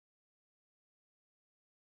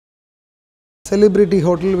celebrity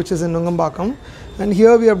hotel which is in Nungambakkam, and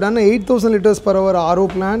here we have done a 8000 liters per hour RO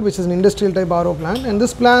plant, which is an industrial type RO plant, and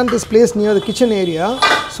this plant is placed near the kitchen area,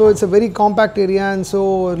 so it's a very compact area, and so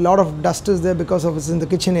a lot of dust is there because of it's in the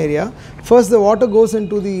kitchen area. First the water goes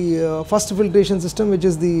into the first filtration system, which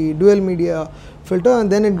is the dual media filter, and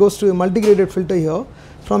then it goes to a multi-graded filter here.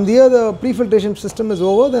 From there the pre-filtration system is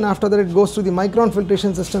over, then after that it goes to the micron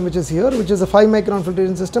filtration system, which is here, which is a 5 micron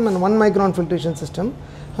filtration system and 1 micron filtration system,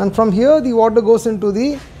 and from here the water goes into the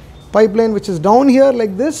pipeline which is down here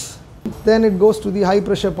like this, then it goes to the high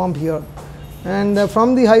pressure pump here, and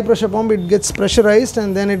from the high pressure pump it gets pressurized,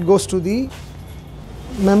 and then it goes to the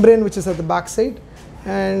membrane which is at the back side.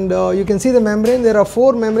 And you can see the membrane, there are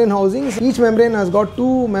 4 membrane housings, each membrane has got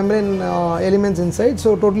 2 membrane elements inside,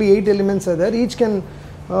 so totally 8 elements are there, each can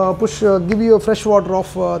give you a fresh water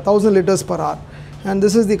of 1000 liters per hour. And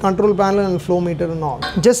this is the control panel and flow meter and all.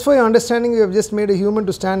 Just for your understanding, we have just made a human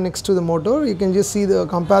to stand next to the motor. You can just see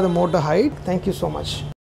compare the motor height. Thank you so much.